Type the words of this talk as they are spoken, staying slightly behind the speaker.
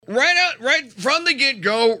from the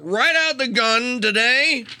get-go, right out the gun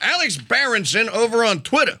today, Alex Berenson over on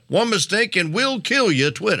Twitter. One mistake and we'll kill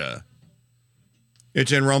you, Twitter.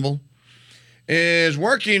 It's in Rumble. Is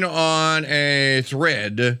working on a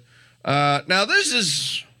thread. Now, this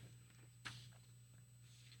is...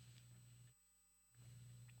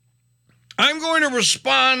 I'm going to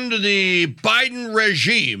respond to the Biden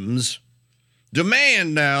regime's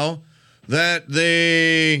demand now that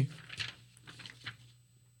the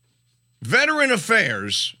Veteran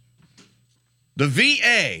Affairs, the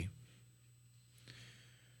VA,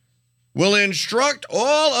 will instruct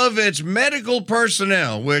all of its medical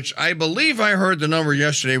personnel, which I believe I heard the number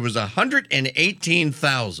yesterday was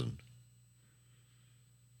 118,000.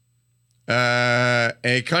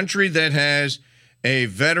 A country that has a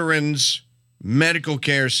veterans medical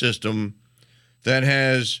care system that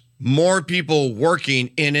has more people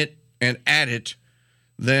working in it and at it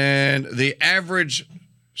than the average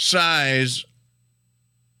size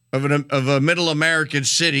of a middle American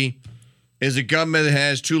city is a government that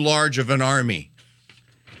has too large of an army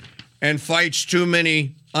and fights too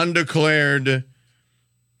many undeclared,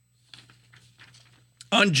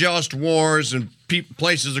 unjust wars in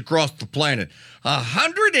places across the planet.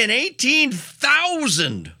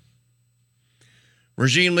 118,000.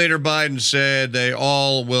 Regime leader Biden said they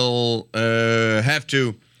all will have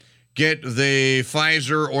to get the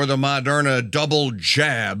Pfizer or the Moderna double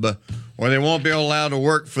jab, or they won't be allowed to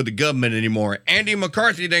work for the government anymore. Andy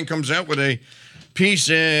McCarthy then comes out with a piece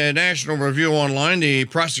in National Review Online, the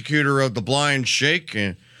prosecutor of the Blind Sheikh,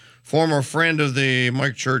 former friend of the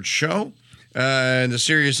Mike Church show, and the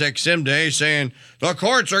Sirius XM day, saying the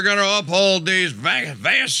courts are going to uphold these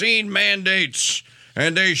vaccine mandates,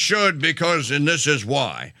 and they should because, and this is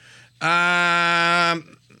why. Now,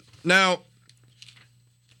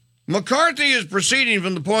 McCarthy is proceeding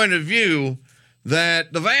from the point of view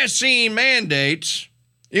that the vaccine mandates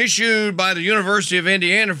issued by the University of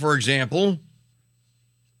Indiana, for example,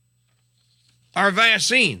 are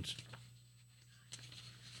vaccines.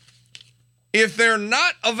 If they're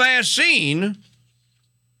not a vaccine,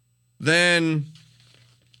 then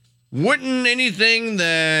wouldn't anything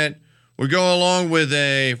that would go along with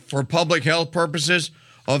for public health purposes,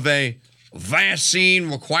 of a vaccine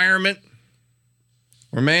requirement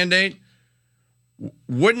or mandate,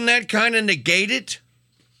 wouldn't that kind of negate it?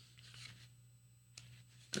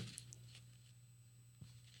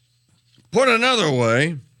 Put another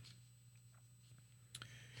way,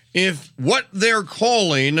 if what they're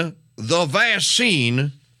calling the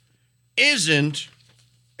vaccine isn't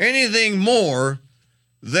anything more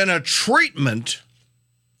than a treatment,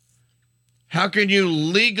 how can you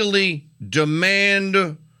legally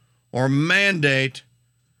demand or mandate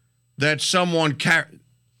that someone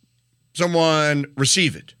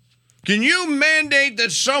receive it? Can you mandate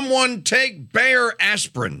that someone take Bayer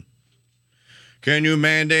aspirin? Can you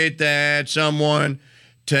mandate that someone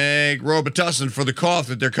take Robitussin for the cough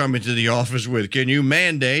that they're coming to the office with? Can you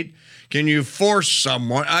force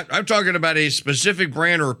someone? I'm talking about a specific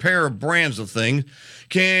brand or a pair of brands of things.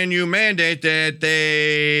 Can you mandate that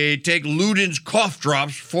they take Luden's cough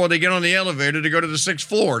drops before they get on the elevator to go to the 6th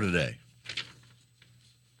floor today?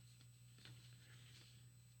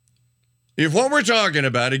 If what we're talking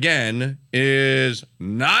about, again, is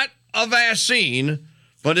not a vaccine,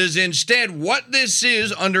 but is instead what this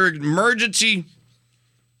is under emergency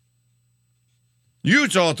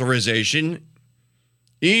use authorization,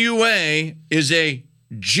 EUA is a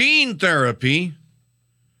gene therapy,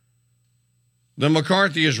 then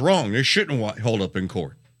McCarthy is wrong. They shouldn't hold up in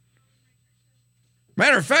court.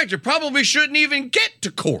 Matter of fact, it probably shouldn't even get to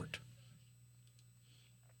court.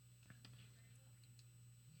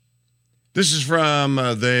 This is from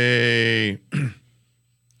and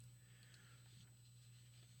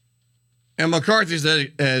McCarthy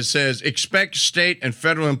says, expect state and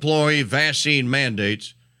federal employee vaccine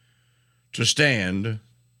mandates to stand.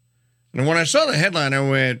 And when I saw the headline, I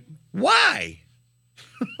went, why?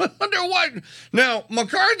 I wonder what. Now,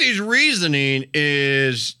 McCarthy's reasoning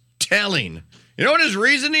is telling. You know what his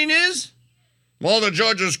reasoning is? Well, the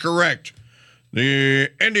judge is correct. The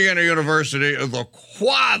Indiana University is a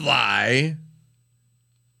quasi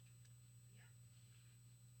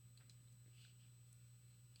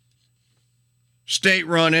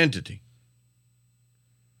state-run entity.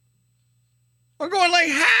 I'm going like,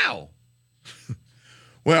 how?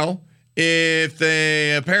 Well, if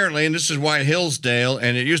they apparently, and this is why Hillsdale,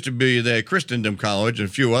 and it used to be the Christendom College and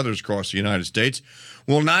a few others across the United States,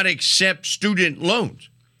 will not accept student loans,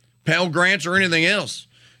 Pell Grants, or anything else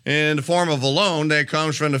in the form of a loan that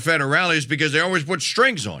comes from the federales because they always put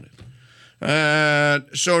strings on it.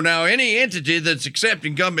 So now any entity that's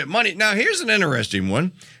accepting government money. Now, here's an interesting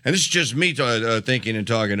one, and this is just me thinking and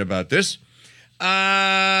talking about this.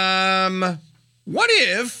 What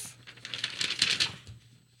if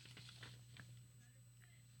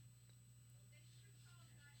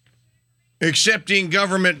accepting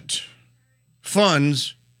government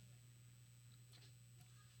funds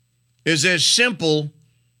is as simple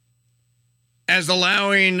as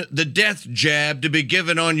allowing the death jab to be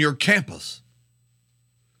given on your campus?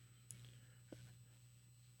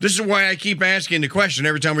 This is why I keep asking the question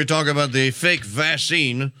every time we talk about the fake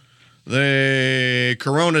vaccine, the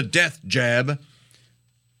corona death jab.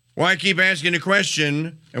 Why I keep asking the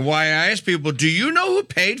question and why I ask people, do you know who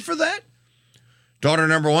paid for that? Daughter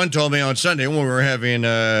number one told me on Sunday when we were having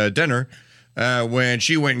dinner, when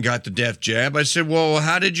she went and got the death jab, I said, well,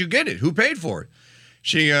 how did you get it? Who paid for it?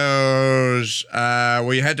 She goes,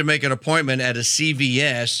 well, you had to make an appointment at a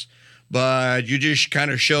CVS, but you just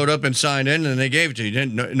kind of showed up and signed in and they gave it to you.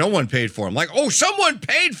 No one paid for it. I'm like, oh, someone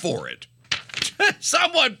paid for it.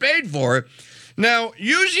 Someone paid for it. Now,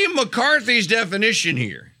 using McCarthy's definition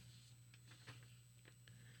here,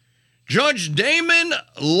 Judge Damon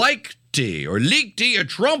Liechty, a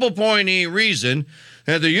Trump appointee, reasoned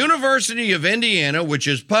that the University of Indiana, which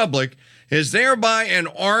is public, is thereby an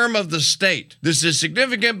arm of the state. This is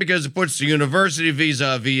significant because it puts the university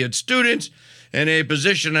vis-a-vis its students in a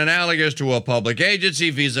position analogous to a public agency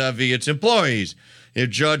vis-a-vis its employees. If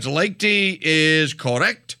Judge Liechty is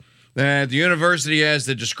correct that the university has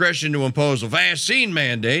the discretion to impose a vaccine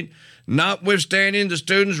mandate, notwithstanding the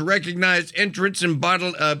students' recognized interest in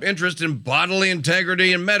bodily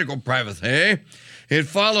integrity and medical privacy, it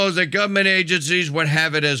follows that government agencies would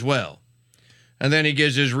have it as well. And then he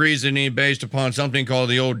gives his reasoning based upon something called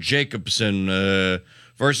the old Jacobson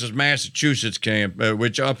versus Massachusetts camp,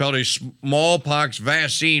 which upheld a smallpox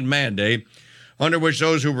vaccine mandate, under which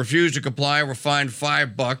those who refused to comply were fined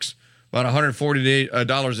 $5, about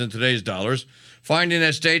 $140 in today's dollars, finding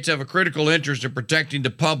that states have a critical interest in protecting the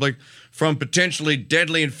public from potentially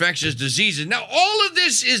deadly infectious diseases. Now, all of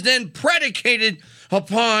this is then predicated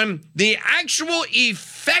upon the actual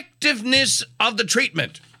effectiveness of the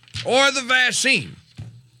treatment or the vaccine.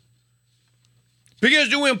 Because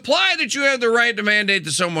to imply that you have the right to mandate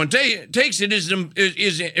that someone takes it is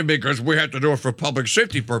because we have to do it for public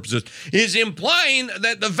safety purposes, is implying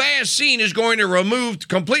that the vaccine is going to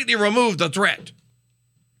completely remove the threat.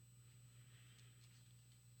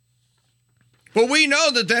 But we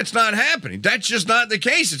know that that's not happening. That's just not the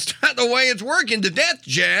case. It's not the way it's working. The death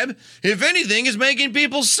jab, if anything, is making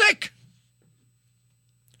people sick.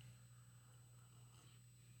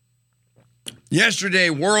 Yesterday,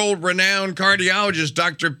 world-renowned cardiologist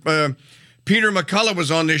Dr. Peter McCullough was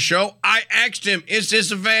on this show. I asked him, is this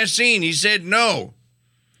a vaccine? He said no.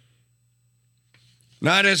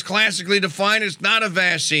 Not as classically defined, it's not a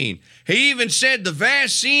vaccine. He even said the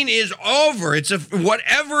vaccine is over. It's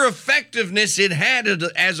whatever effectiveness it had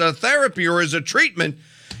as a therapy or as a treatment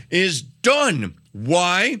is done.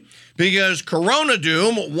 Why? Because Corona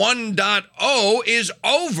Doom 1.0 is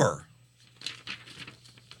over.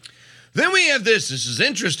 Then we have this. This is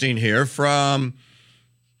interesting here from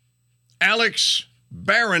Alex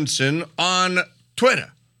Berenson on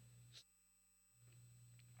Twitter.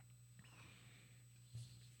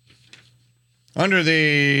 Under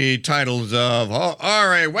the titles of, all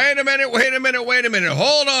right, wait a minute.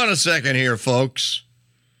 Hold on a second here, folks.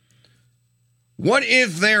 What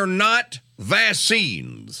if they're not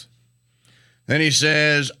vaccines? Then he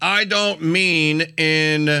says, I don't mean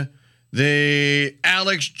in the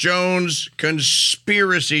Alex Jones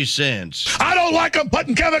conspiracy sense. I don't like them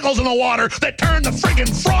putting chemicals in the water that turn the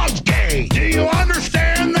friggin' frogs gay. Do you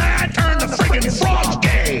understand that? Turn the friggin' frogs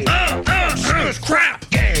gay. It's crap.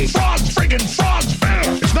 Gay. Frogs, friggin' frogs.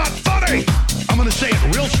 It's not funny. I'm going to say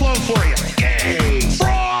it real slow for you. Gay.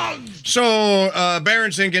 Frogs. So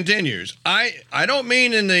Berenson continues. I don't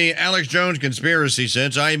mean in the Alex Jones conspiracy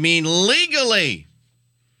sense. I mean legally.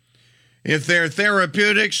 If they're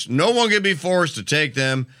therapeutics, no one can be forced to take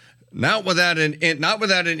them, not without an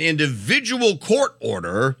individual court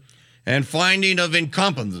order and finding of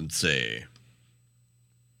incompetency.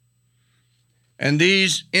 And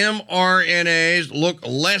these mRNAs look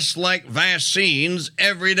less like vaccines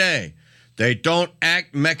every day. They don't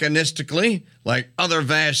act mechanistically like other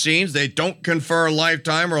vaccines. They don't confer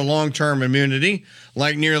lifetime or long-term immunity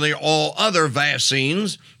like nearly all other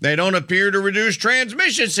vaccines. They don't appear to reduce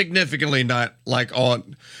transmission significantly, not like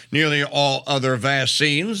nearly all other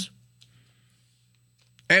vaccines.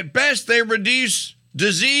 At best, they reduce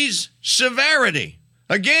disease severity.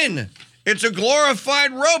 Again, it's a glorified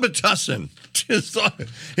Robitussin. It's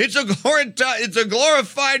a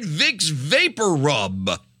glorified Vicks Vapor Rub.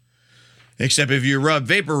 Except if you rub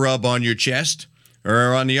Vapor Rub on your chest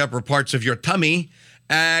or on the upper parts of your tummy,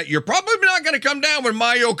 you're probably not going to come down with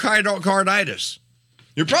myocarditis.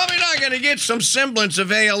 You're probably not going to get some semblance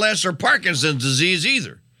of ALS or Parkinson's disease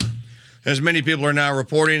either, as many people are now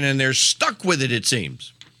reporting, and they're stuck with it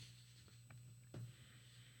seems.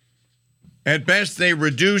 At best, they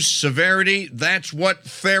reduce severity. That's what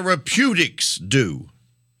therapeutics do.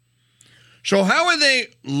 So how are they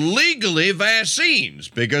legally vaccines?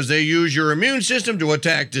 Because they use your immune system to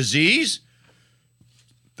attack disease.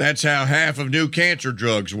 That's how half of new cancer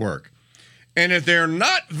drugs work. And if they're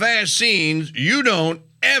not vaccines, you don't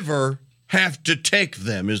ever have to take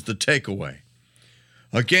them, is the takeaway.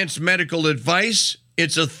 Against medical advice,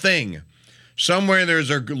 it's a thing. Somewhere there's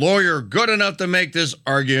a lawyer good enough to make this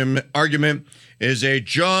argument. Is a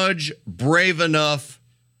judge brave enough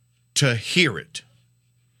to hear it?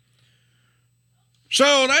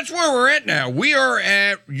 So that's where we're at now. We are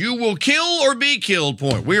at you will kill or be killed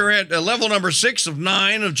point. We are at level number 6 of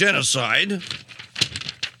 9 of genocide.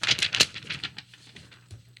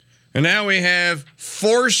 And now we have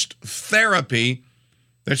forced therapy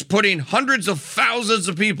that's putting hundreds of thousands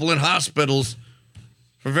of people in hospitals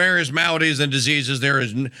for various maladies and diseases.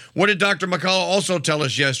 What did Dr. McCullough also tell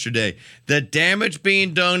us yesterday? The damage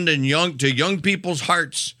being done to young people's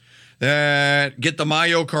hearts that get the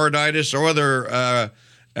myocarditis or other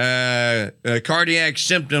cardiac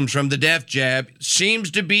symptoms from the death jab seems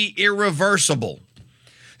to be irreversible.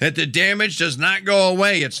 That the damage does not go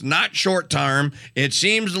away. It's not short term. It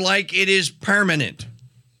seems like it is permanent.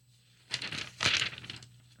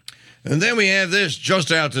 And then we have this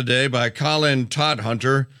just out today by Colin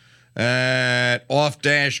Todhunter at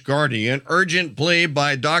Off-Guardian. Urgent plea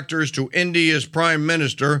by doctors to India's Prime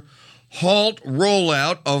Minister. Halt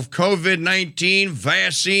rollout of COVID-19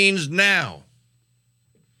 vaccines now.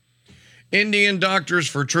 Indian Doctors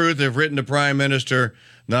for Truth have written to Prime Minister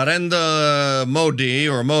Narendra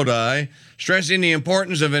Modi, stressing the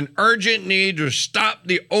importance of an urgent need to stop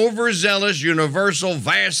the overzealous universal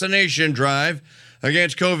vaccination drive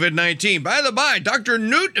against COVID-19. By the by, Dr.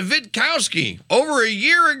 Newt Witkowski, over a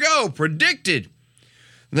year ago, predicted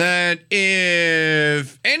that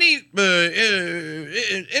if any of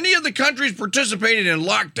the countries participated in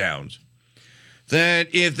lockdowns, that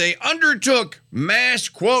if they undertook mass,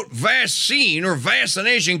 quote, vaccine or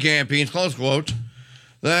vaccination campaigns, close quote,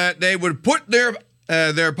 that they would put their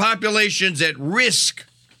populations at risk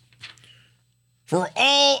for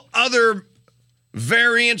all other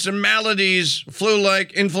variants and maladies,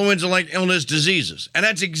 flu-like, influenza-like illness diseases. And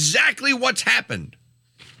that's exactly what's happened.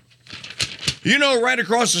 You know, right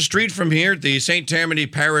across the street from here at the St. Tammany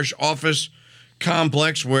Parish Office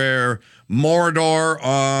Complex where Mordor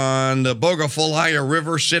on the Bogafulaya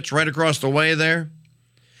River sits right across the way there?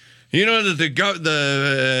 You know that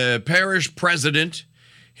the parish president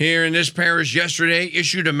here in this parish yesterday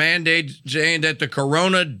issued a mandate saying that the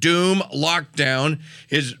Corona Doom lockdown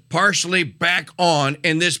is partially back on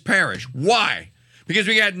in this parish. Why? Because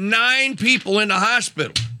we got 9 people in the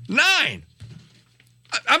hospital. 9!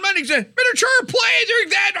 I'm not exempt. Miniature play during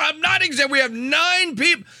that. I'm not exempt. We have 9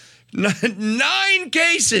 people, 9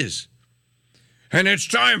 cases. And it's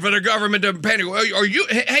time for the government to panic. Are you,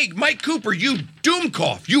 hey, Mike Cooper, you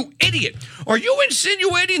doomcough, you idiot. Are you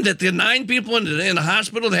insinuating that the 9 people in the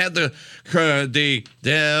hospital that had the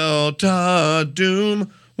Delta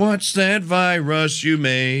Doom, what's that virus you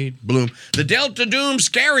made? Bloom. The Delta Doom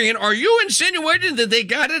Scariant, are you insinuating that they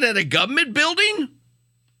got it at a government building?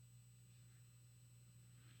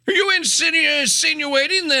 Are you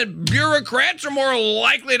insinuating that bureaucrats are more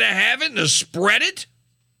likely to have it and to spread it?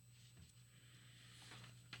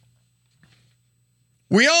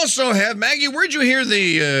 We also have, Maggie, where'd you hear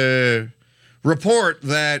the report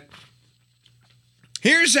that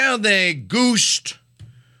here's how they goosed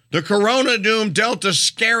the Corona Doom Delta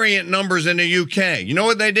Scariant numbers in the UK. You know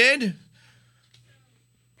what they did?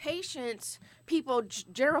 Patients,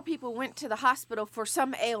 general people went to the hospital for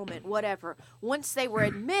some ailment, whatever. Once they were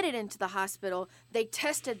admitted into the hospital, they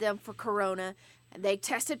tested them for corona. They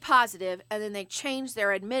tested positive, and then they changed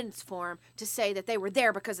their admittance form to say that they were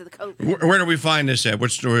there because of the COVID. Where do we find this at?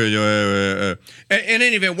 What story? In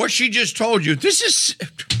any event, what she just told you, this is,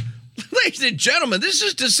 ladies and gentlemen, this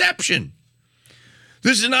is deception.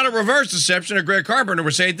 This is not a reverse deception. Or Greg Carpenter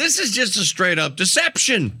would say, this is just a straight-up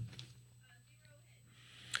deception.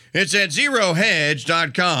 It's at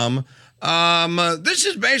zerohedge.com. This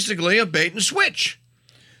is basically a bait and switch.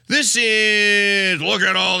 This is, look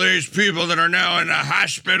at all these people that are now in the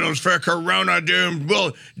hospitals for Corona Doom,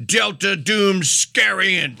 well, Delta Doom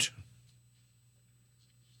Scariant.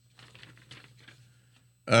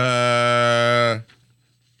 Delta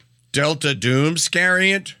Doom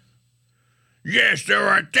Scariant? Yes, there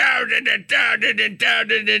are thousands and thousands and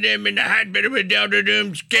thousands of them in the hospital with Delta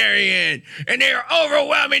Doom Scariant, and they are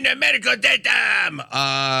overwhelming the medical system.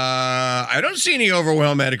 I don't see any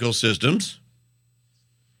overwhelmed medical systems.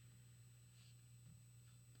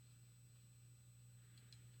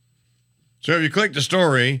 So if you click the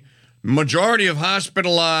story, majority of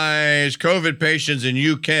hospitalized COVID patients in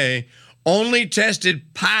UK only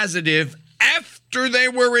tested positive after they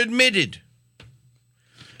were admitted.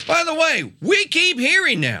 By the way, we keep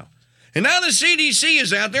hearing now, and now the CDC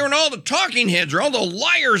is out there, and all the talking heads or all the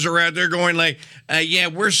liars are out there going like, yeah,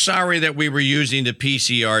 we're sorry that we were using the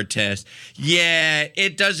PCR test. Yeah,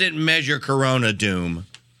 it doesn't measure corona doom.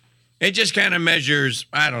 It just kind of measures,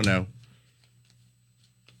 I don't know,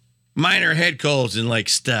 minor head colds and like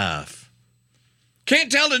stuff.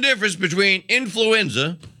 Can't tell the difference between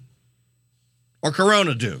influenza or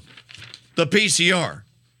corona doom, the PCR.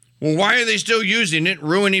 Well, why are they still using it,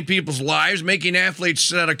 ruining people's lives, making athletes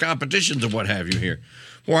sit out of competitions and what have you here?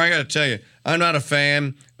 Well, I got to tell you, I'm not a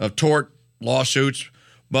fan of tort lawsuits,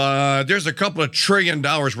 but there's a couple of $1 trillion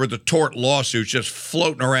worth of tort lawsuits just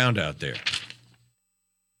floating around out there.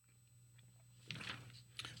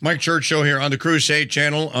 Mike Church Show here on the Crusade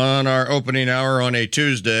channel on our opening hour on a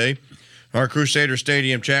Tuesday. Our Crusader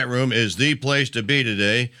Stadium chat room is the place to be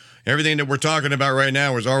today. Everything that we're talking about right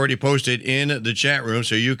now is already posted in the chat room,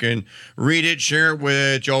 so you can read it, share it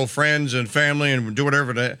with your friends and family, and do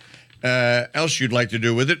whatever else you'd like to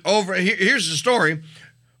do with it. Here's the story.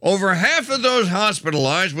 Over half of those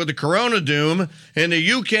hospitalized with the corona doom in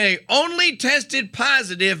the UK only tested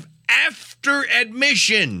positive after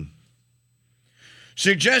admission,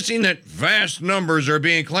 suggesting that vast numbers are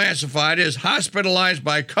being classified as hospitalized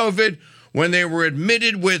by COVID when they were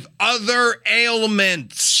admitted with other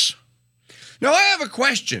ailments. Now, I have a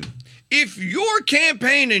question. If your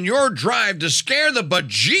campaign and your drive to scare the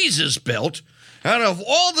bejesus belt out of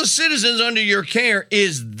all the citizens under your care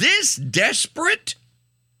is this desperate,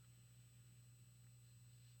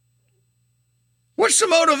 what's the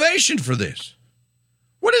motivation for this?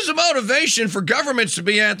 What is the motivation for governments to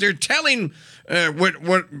be out there telling what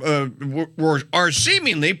are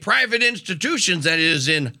seemingly private institutions, that is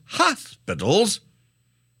in hospitals,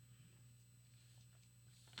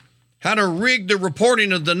 how to rig the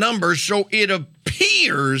reporting of the numbers so it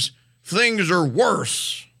appears things are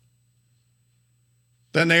worse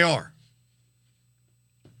than they are?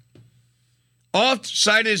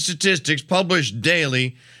 Oft-cited statistics published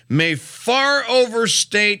daily may far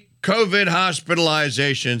overstate COVID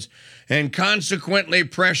hospitalizations and consequently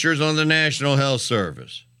pressures on the National Health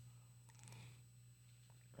Service.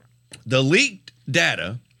 The leaked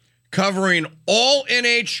data covering all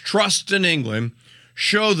NH trusts in England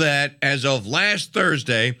show that as of last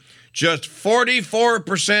Thursday, just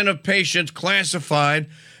 44% of patients classified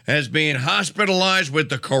as being hospitalized with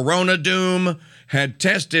the corona doom had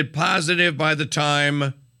tested positive by the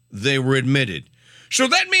time they were admitted. So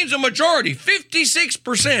that means a majority,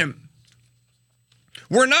 56%,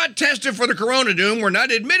 were not tested for the corona doom, were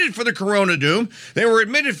not admitted for the corona doom. They were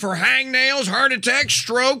admitted for hangnails, heart attacks,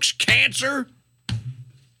 strokes, cancer,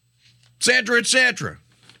 etc., etc.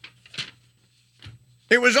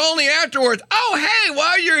 It was only afterwards, oh, hey,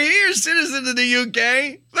 while you're here, citizens of the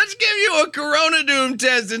UK, let's give you a corona doom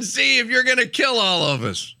test and see if you're going to kill all of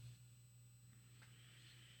us.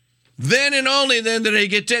 Then and only then did they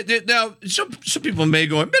get tested. Now, some people may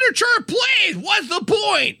go, Mr. Church, please, what's the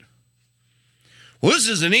point? Well, this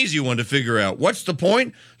is an easy one to figure out. What's the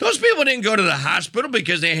point? Those people didn't go to the hospital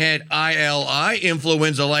because they had ILI,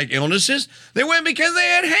 influenza-like illnesses. They went because they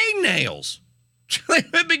had hangnails. They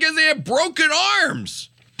went because they had broken arms.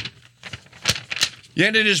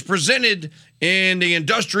 Yet it is presented in the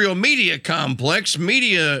industrial media complex,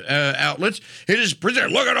 media outlets. It is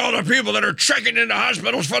presented, look at all the people that are checking into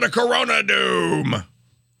hospitals for the corona doom.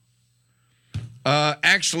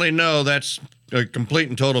 Actually, no, that's a complete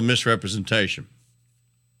and total misrepresentation.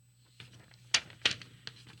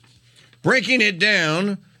 Breaking it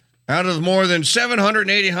down, out of more than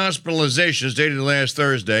 780 hospitalizations dated last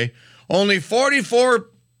Thursday, only 44%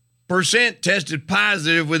 tested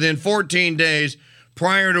positive within 14 days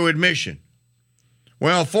prior to admission,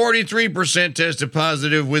 while 43% tested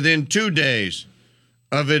positive within 2 days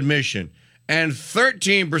of admission, and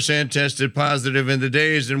 13% tested positive in the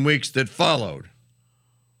days and weeks that followed,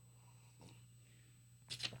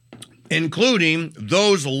 including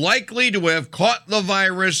those likely to have caught the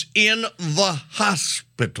virus in the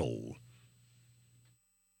hospital.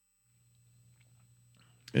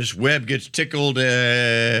 This web gets tangled,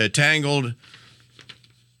 and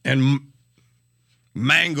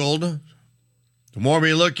mangled, the more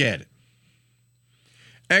we look at it.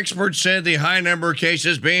 Experts said the high number of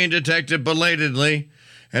cases being detected belatedly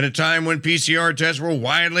at a time when PCR tests were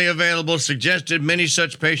widely available suggested many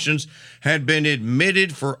such patients had been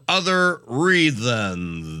admitted for other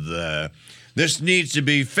reasons. This needs to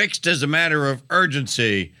be fixed as a matter of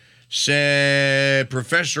urgency, said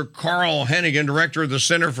Professor Carl Hennigan, director of the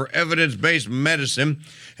Center for Evidence-Based Medicine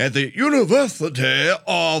at the University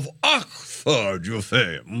of Oxford. You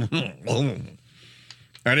say,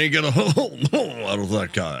 I didn't get a out of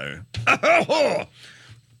that guy.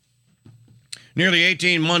 Nearly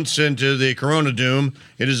 18 months into the corona doom,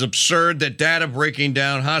 it is absurd that data breaking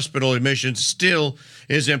down hospital admissions still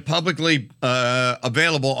isn't publicly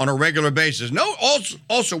available on a regular basis. No,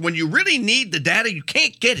 also, when you really need the data, you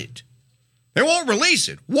can't get it. They won't release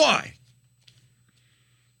it. Why?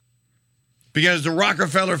 Because the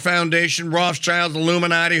Rockefeller Foundation, Rothschild,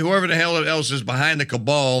 Illuminati, whoever the hell else is behind the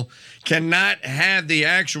cabal, cannot have the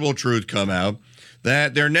actual truth come out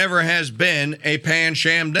that there never has been a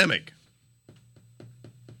pan-shamdemic.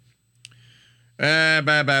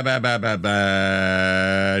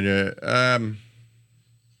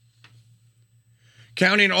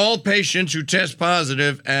 Counting all patients who test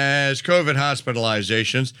positive as COVID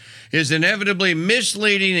hospitalizations is inevitably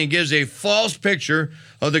misleading and gives a false picture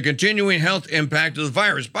of the continuing health impact of the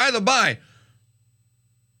virus. By the by,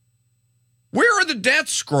 where are the death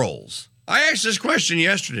scrolls? I asked this question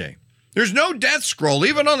yesterday. There's no death scroll,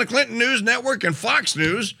 even on the Clinton News Network and Fox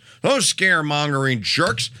News. Those scaremongering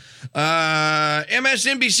jerks.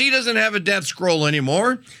 MSNBC doesn't have a death scroll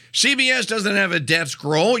anymore. CBS doesn't have a death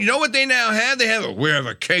scroll. You know what they now have? We have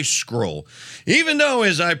a case scroll. Even though,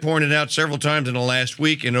 as I pointed out several times in the last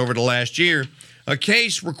week and over the last year, a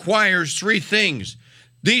case requires three things.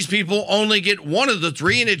 These people only get one of the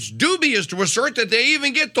three, and it's dubious to assert that they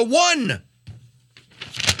even get the one.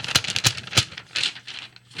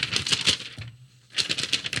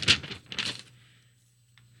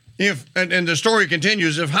 And the story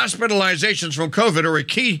continues, if hospitalizations from COVID are a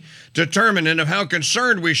key determinant of how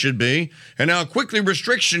concerned we should be and how quickly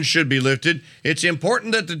restrictions should be lifted, it's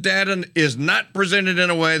important that the data is not presented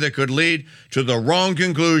in a way that could lead to the wrong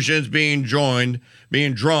conclusions being drawn,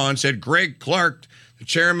 said Greg Clark, the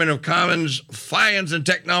chairman of Commons Science and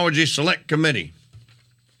Technology Select Committee.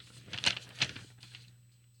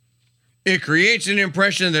 It creates an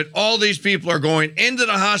impression that all these people are going into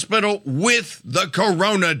the hospital with the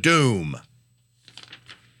corona doom.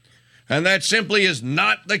 And that simply is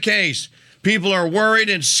not the case. People are worried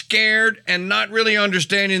and scared and not really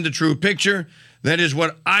understanding the true picture. That is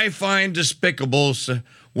what I find despicable,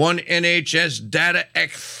 one NHS data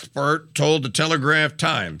expert told the Telegraph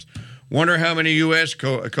Times. Wonder how many U.S.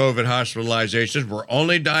 COVID hospitalizations were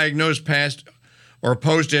only diagnosed past or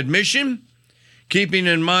post-admission? Keeping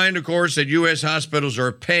in mind, of course, that U.S. hospitals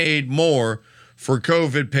are paid more for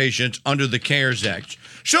COVID patients under the CARES Act.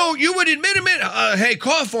 So you would admit, hey,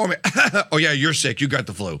 cough for me. Oh, yeah, you're sick. You got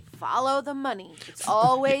the flu. Follow the money. It's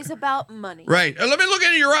always about money. Right. Let me look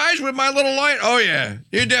into your eyes with my little light. Oh, yeah.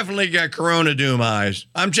 You definitely got corona doom eyes.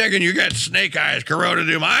 I'm checking you got snake eyes, corona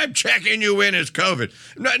doom. I'm checking you in as COVID.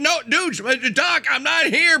 No, dude, Doc, I'm not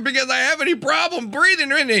here because I have any problem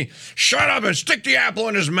breathing or anything. Shut up and stick the apple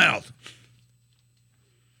in his mouth.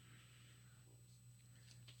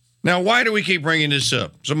 Now, why do we keep bringing this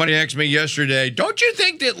up? Somebody asked me yesterday, don't you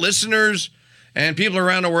think that listeners and people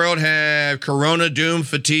around the world have corona doom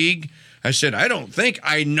fatigue? I said, I don't think.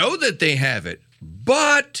 I know that they have it.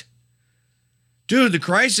 But, dude, the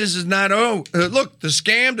crisis is not over. Look, the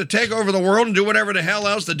scam to take over the world and do whatever the hell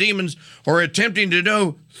else the demons are attempting to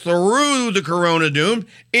do through the corona doom,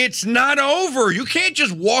 it's not over. You can't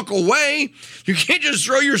just walk away. You can't just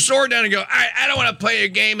throw your sword down and go, I don't want to play a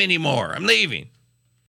game anymore. I'm leaving.